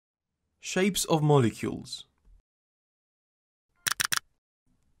Shapes of molecules.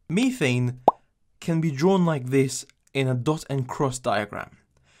 Methane can be drawn like this in a dot and cross diagram.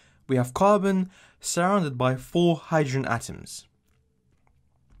 We have carbon surrounded by 4 hydrogen atoms.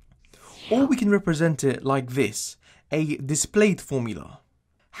 Or we can represent it like this, a displayed formula.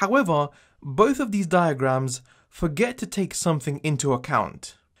 However, both of these diagrams forget to take something into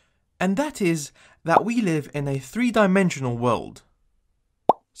account, and that is that we live in a 3-dimensional world.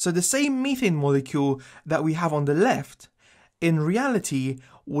 So the same methane molecule that we have on the left, in reality,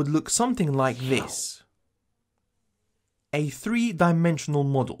 would look something like this. A 3-dimensional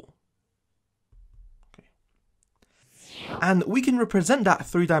model. Okay. And we can represent that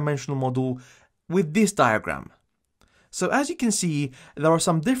 3-dimensional model with this diagram. So as you can see, there are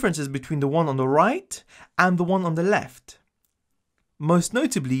some differences between the one on the right and the one on the left. Most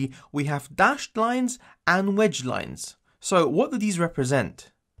notably, we have dashed lines and wedged lines. So what do these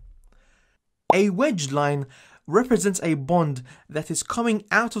represent? A wedged line represents a bond that is coming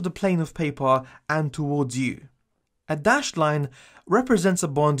out of the plane of paper and towards you. A dashed line represents a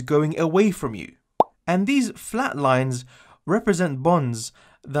bond going away from you. And these flat lines represent bonds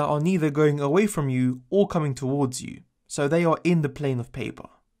that are neither going away from you or coming towards you. So they are in the plane of paper.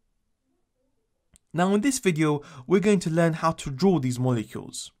 Now in this video, we're going to learn how to draw these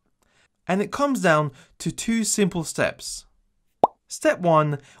molecules. And it comes down to 2 simple steps. Step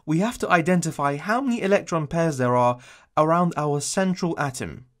 1, we have to identify how many electron pairs there are around our central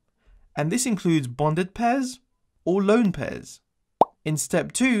atom. And this includes bonded pairs or lone pairs. In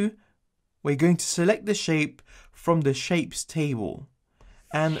step 2, we're going to select the shape from the shapes table.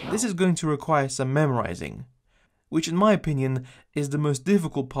 And this is going to require some memorizing, which in my opinion is the most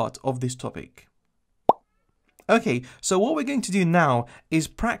difficult part of this topic. Okay, so what we're going to do now is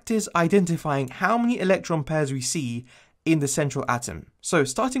practice identifying how many electron pairs we see in the central atom. So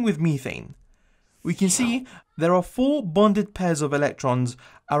starting with methane, we can see there are 4 bonded pairs of electrons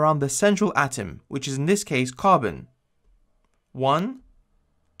around the central atom, which is in this case carbon. 1,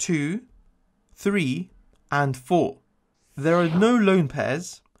 2, 3, and 4. There are no lone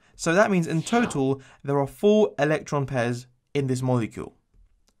pairs, so that means in total there are 4 electron pairs in this molecule.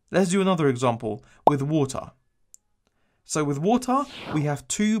 Let's do another example with water. So with water, we have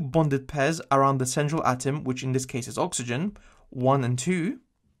 2 bonded pairs around the central atom, which in this case is oxygen, 1 and 2.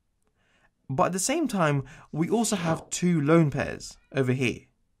 But at the same time, we also have 2 lone pairs over here.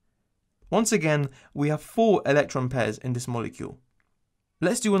 Once again, we have 4 electron pairs in this molecule.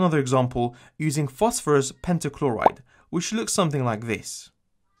 Let's do another example using phosphorus pentachloride, which looks something like this.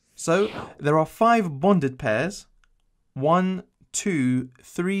 So there are 5 bonded pairs, 1, 2,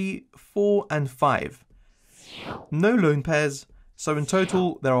 3, 4, and 5. No lone pairs, so in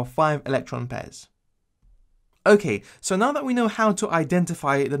total there are 5 electron pairs. Okay, so now that we know how to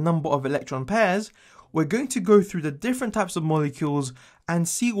identify the number of electron pairs, we're going to go through the different types of molecules and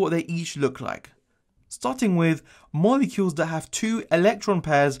see what they each look like. Starting with molecules that have 2 electron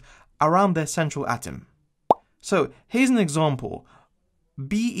pairs around their central atom. So here's an example,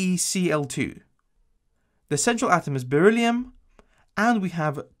 BeCl2. The central atom is beryllium, and we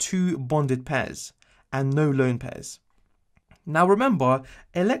have 2 bonded pairs and no lone pairs. Now remember,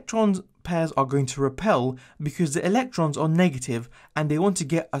 electron pairs are going to repel because the electrons are negative and they want to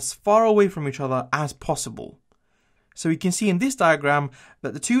get as far away from each other as possible. So we can see in this diagram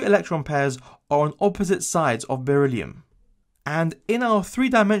that the 2 electron pairs are on opposite sides of beryllium. And in our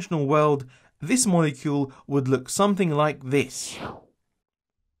 3-dimensional world, this molecule would look something like this.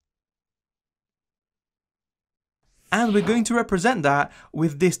 And we're going to represent that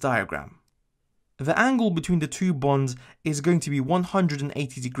with this diagram. The angle between the 2 bonds is going to be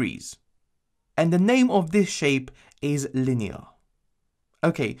 180 degrees. And the name of this shape is linear.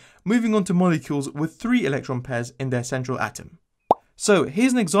 Okay, moving on to molecules with 3 electron pairs in their central atom. So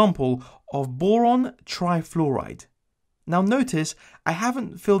here's an example of boron trifluoride. Now notice I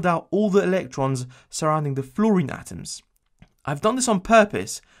haven't filled out all the electrons surrounding the fluorine atoms. I've done this on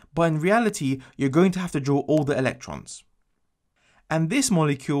purpose, but in reality you're going to have to draw all the electrons. And this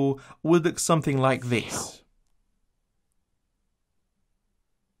molecule would look something like this.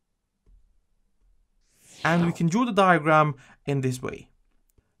 And we can draw the diagram in this way.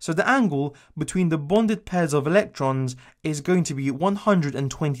 So the angle between the bonded pairs of electrons is going to be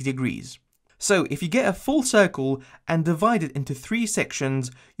 120 degrees. So if you get a full circle and divide it into 3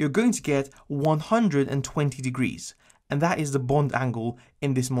 sections, you're going to get 120 degrees. And that is the bond angle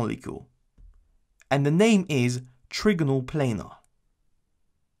in this molecule. And the name is trigonal planar.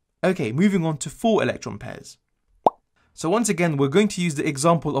 Okay, moving on to 4 electron pairs. So once again, we're going to use the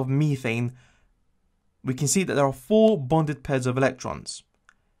example of methane. We can see that there are 4 bonded pairs of electrons.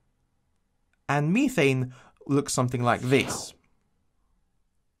 and methane looks something like this.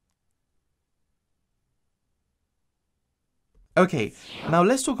 Okay, now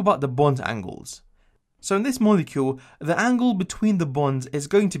let's talk about the bond angles. So in this molecule, the angle between the bonds is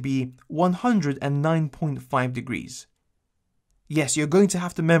going to be 109.5 degrees. Yes, you're going to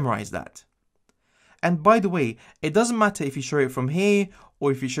have to memorize that. And by the way, it doesn't matter if you show it from here,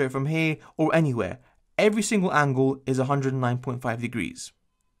 or if you show it from here, or anywhere. Every single angle is 109.5 degrees.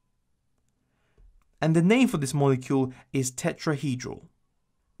 And the name for this molecule is tetrahedral.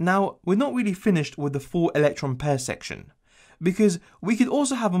 Now, we're not really finished with the 4 electron pair section, because we could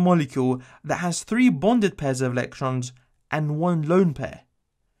also have a molecule that has 3 bonded pairs of electrons and 1 lone pair.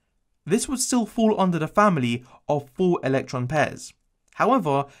 This would still fall under the family of 4 electron pairs.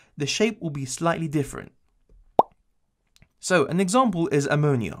 However, the shape will be slightly different. So, an example is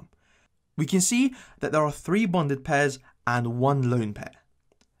ammonia. We can see that there are 3 bonded pairs and 1 lone pair.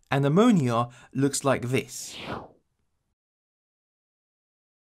 And ammonia looks like this.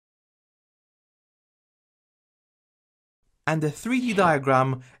 And the 3D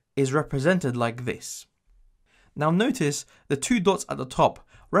diagram is represented like this. Now notice the 2 dots at the top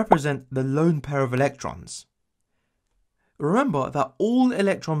represent the lone pair of electrons. Remember that all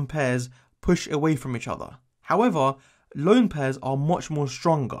electron pairs push away from each other. However, lone pairs are much more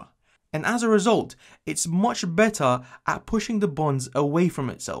stronger, and as a result, it's much better at pushing the bonds away from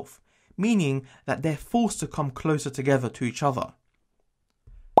itself, meaning that they're forced to come closer together to each other.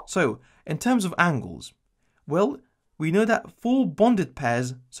 So, in terms of angles, well, we know that 4 bonded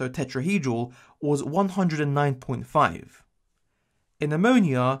pairs, so tetrahedral, was 109.5. In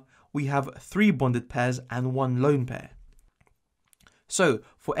ammonia, we have 3 bonded pairs and 1 lone pair. So,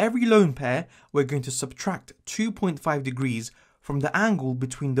 for every lone pair, we're going to subtract 2.5 degrees from the angle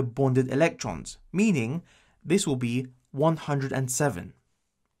between the bonded electrons, meaning this will be 107.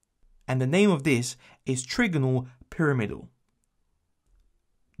 And the name of this is Trigonal Pyramidal.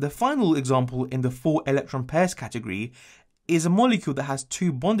 The final example in the 4 electron pairs category is a molecule that has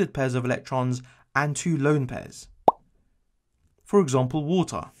 2 bonded pairs of electrons and 2 lone pairs. For example,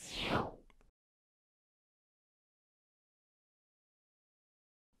 water.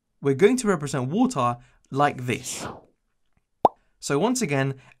 We're going to represent water like this. So once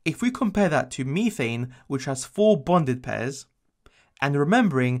again, if we compare that to methane, which has 4 bonded pairs, and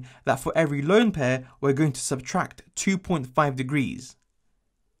remembering that for every lone pair, we're going to subtract 2.5 degrees.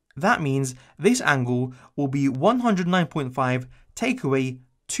 That means this angle will be 109.5 take away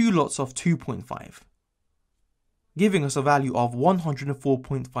 2 lots of 2.5, giving us a value of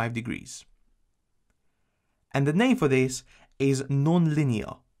 104.5 degrees. And the name for this is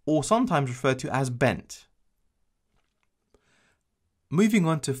non-linear, or sometimes referred to as bent. Moving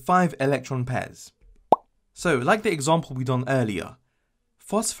on to 5 electron pairs. So, like the example we done earlier,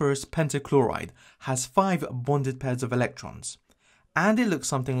 phosphorus pentachloride has 5 bonded pairs of electrons, and it looks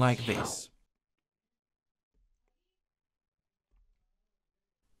something like this.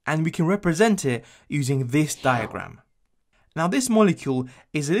 And we can represent it using this diagram. Now this molecule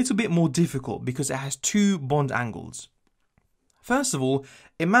is a little bit more difficult because it has 2 bond angles. First of all,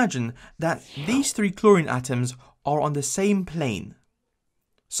 imagine that these 3 chlorine atoms are on the same plane.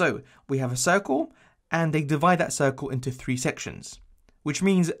 So we have a circle and they divide that circle into 3 sections, which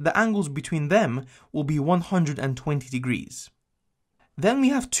means the angles between them will be 120 degrees. Then we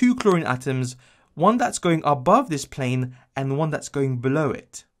have 2 chlorine atoms, one that's going above this plane and one that's going below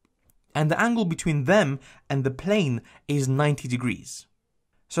it. And the angle between them and the plane is 90 degrees.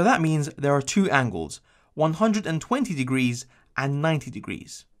 So that means there are 2 angles, 120 degrees and 90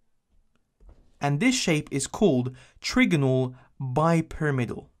 degrees. And this shape is called Trigonal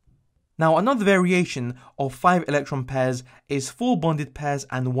Bipyramidal. Now another variation of 5 electron pairs is 4 bonded pairs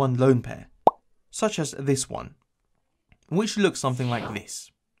and 1 lone pair, such as this one, which looks something like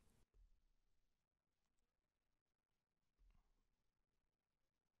this.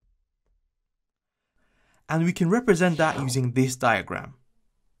 And we can represent that using this diagram.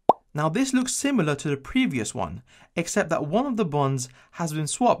 Now this looks similar to the previous one, except that one of the bonds has been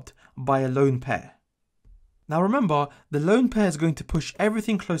swapped by a lone pair. Now remember, the lone pair is going to push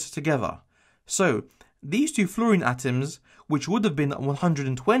everything closer together. So these 2 fluorine atoms, which would have been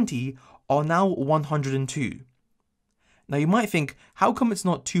 120, are now 102. Now you might think, how come it's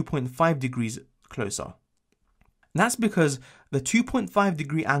not 2.5 degrees closer? That's because the 2.5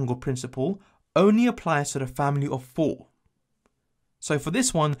 degree angle principle only applies to the family of 4. So for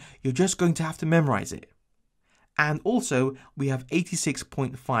this one, you're just going to have to memorize it. And also, we have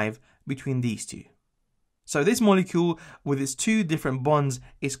 86.5 between these 2. So this molecule with its 2 different bonds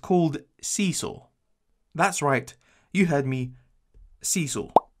is called Seesaw. That's right, you heard me, Seesaw.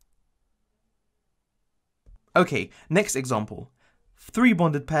 Okay, next example. 3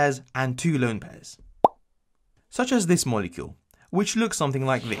 bonded pairs and 2 lone pairs. Such as this molecule, which looks something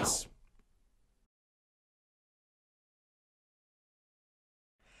like this.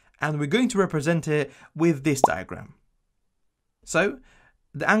 And we're going to represent it with this diagram. So,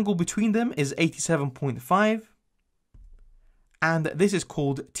 the angle between them is 87.5, and this is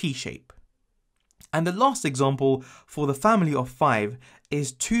called T-shape. And the last example for the family of 5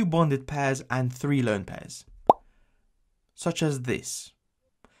 is 2 bonded pairs and 3 lone pairs, such as this.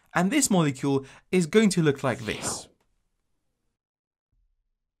 And this molecule is going to look like this.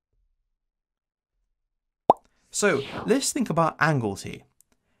 So, let's think about angles here.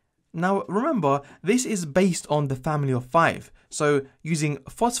 Now remember, this is based on the family of 5, so using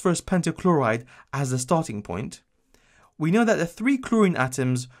phosphorus pentachloride as the starting point, we know that the 3 chlorine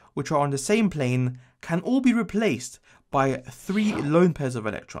atoms which are on the same plane can all be replaced by 3 lone pairs of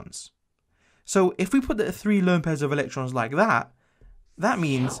electrons. So if we put the 3 lone pairs of electrons like that, that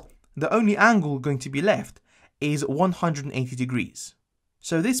means the only angle going to be left is 180 degrees.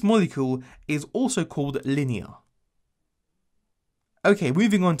 So this molecule is also called linear. Okay,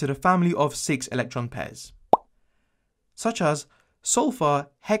 moving on to the family of 6 electron pairs, such as sulfur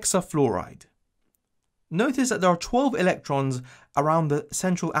hexafluoride. Notice that there are 12 electrons around the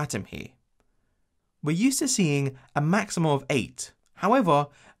central atom here. We're used to seeing a maximum of 8. However,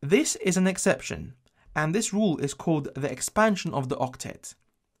 this is an exception, and this rule is called the expansion of the octet.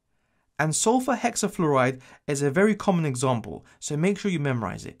 And sulfur hexafluoride is a very common example, so make sure you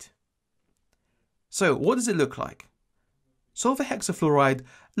memorize it. So, what does it look like? Sulfur hexafluoride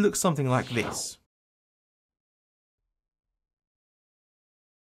looks something like this.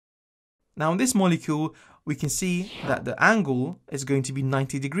 Now in this molecule, we can see that the angle is going to be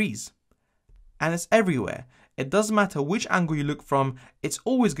 90 degrees. And it's everywhere. It doesn't matter which angle you look from, it's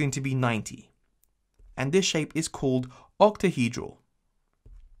always going to be 90. And this shape is called octahedral.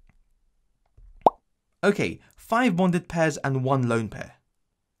 Okay, 5 bonded pairs and 1 lone pair.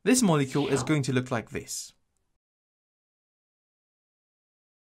 This molecule is going to look like this.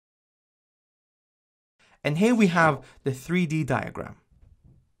 And here we have the 3D diagram.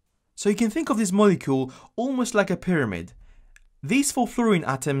 So you can think of this molecule almost like a pyramid. These 4 fluorine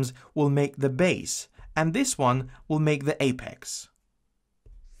atoms will make the base, and this one will make the apex.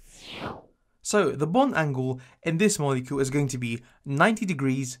 So the bond angle in this molecule is going to be 90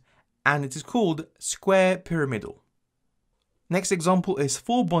 degrees, and it is called square pyramidal. Next example is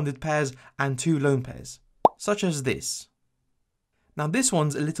 4 bonded pairs and 2 lone pairs, such as this. Now this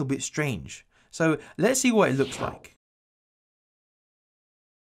one's a little bit strange. So let's see what it looks like.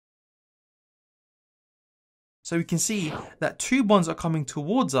 So we can see that 2 bonds are coming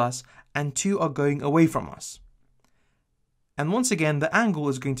towards us and 2 are going away from us. And once again, the angle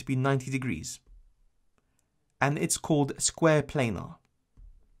is going to be 90 degrees. And it's called square planar.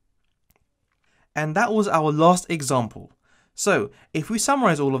 And that was our last example. So if we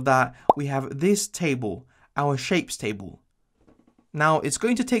summarize all of that, we have this table, our shapes table. Now, it's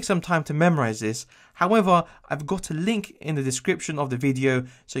going to take some time to memorize this. However, I've got a link in the description of the video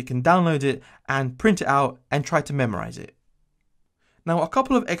so you can download it and print it out and try to memorize it. Now, a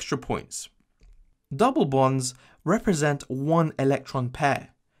couple of extra points. Double bonds represent 1 electron pair,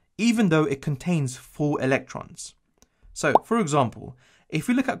 even though it contains 4 electrons. So, for example, if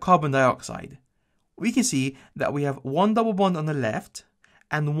we look at carbon dioxide, we can see that we have 1 double bond on the left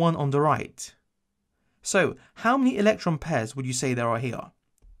and 1 on the right. So, how many electron pairs would you say there are here?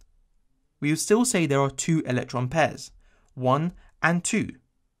 We would still say there are 2 electron pairs, 1 and 2.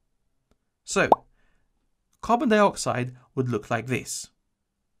 So, carbon dioxide would look like this.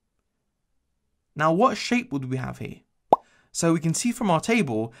 Now, what shape would we have here? So we can see from our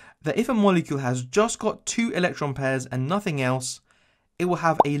table that if a molecule has just got 2 electron pairs and nothing else, it will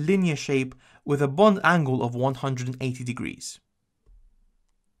have a linear shape with a bond angle of 180 degrees.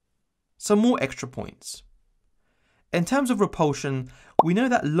 Some more extra points. In terms of repulsion, we know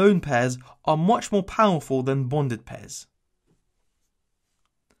that lone pairs are much more powerful than bonded pairs.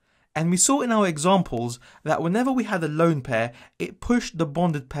 And we saw in our examples that whenever we had a lone pair, it pushed the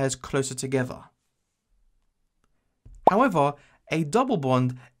bonded pairs closer together. However, a double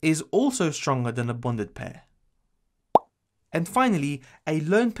bond is also stronger than a bonded pair. And finally, a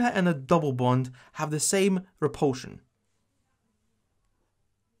lone pair and a double bond have the same repulsion.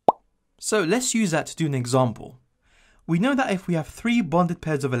 So let's use that to do an example. We know that if we have 3 bonded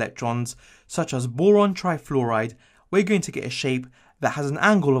pairs of electrons, such as boron trifluoride, we're going to get a shape that has an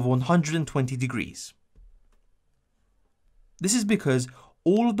angle of 120 degrees. This is because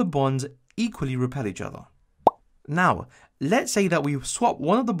all of the bonds equally repel each other. Now, let's say that we swap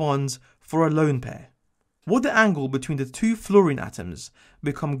one of the bonds for a lone pair. Would the angle between the two fluorine atoms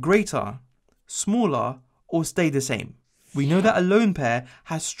become greater, smaller, or stay the same? We know that a lone pair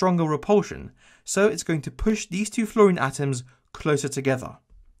has stronger repulsion, so it's going to push these two fluorine atoms closer together.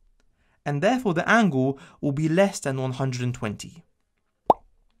 And therefore the angle will be less than 120.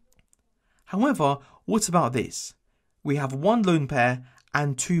 However, what about this? We have one lone pair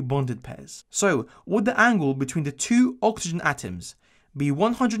and two bonded pairs. So, would the angle between the two oxygen atoms be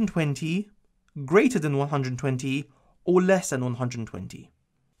 120, greater than 120, or less than 120?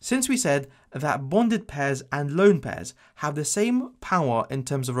 Since we said that bonded pairs and lone pairs have the same power in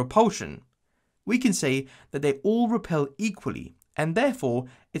terms of repulsion, we can say that they all repel equally, and therefore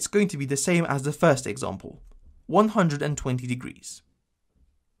it's going to be the same as the first example, 120 degrees.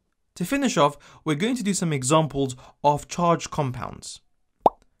 To finish off, we're going to do some examples of charged compounds.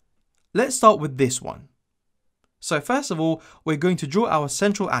 Let's start with this one. So first of all, we're going to draw our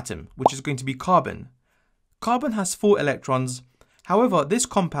central atom, which is going to be carbon. Carbon has 4 electrons. However, this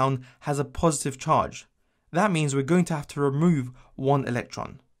compound has a positive charge. That means we're going to have to remove 1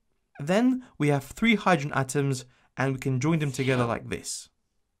 electron. Then we have 3 hydrogen atoms, and we can join them together like this.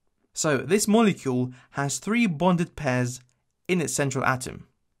 So this molecule has 3 bonded pairs in its central atom.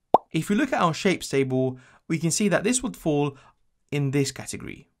 If we look at our shapes table, we can see that this would fall in this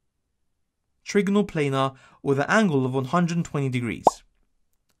category. Trigonal planar with an angle of 120 degrees.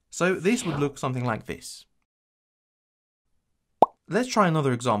 So this would look something like this. Let's try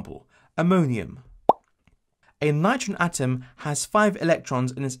another example. Ammonium. A nitrogen atom has 5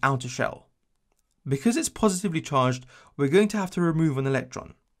 electrons in its outer shell. Because it's positively charged, we're going to have to remove an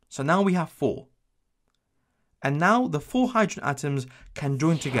electron. So now we have 4. And now the 4 hydrogen atoms can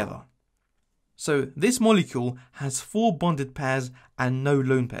join together. So this molecule has 4 bonded pairs and no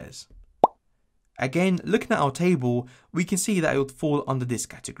lone pairs. Again, looking at our table, we can see that it would fall under this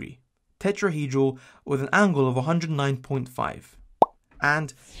category. Tetrahedral with an angle of 109.5.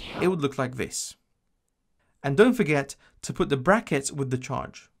 And it would look like this. And don't forget to put the brackets with the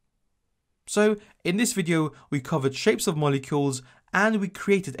charge. So in this video, we covered shapes of molecules and we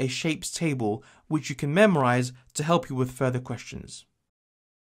created a shapes table which you can memorize to help you with further questions.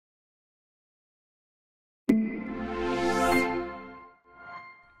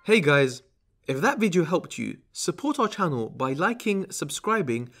 Hey guys, if that video helped you, support our channel by liking,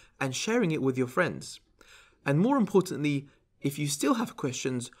 subscribing and sharing it with your friends. And more importantly, if you still have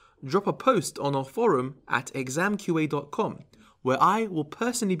questions, drop a post on our forum at ExamQA.com, where I will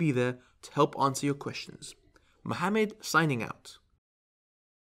personally be there to help answer your questions. Mohammed signing out.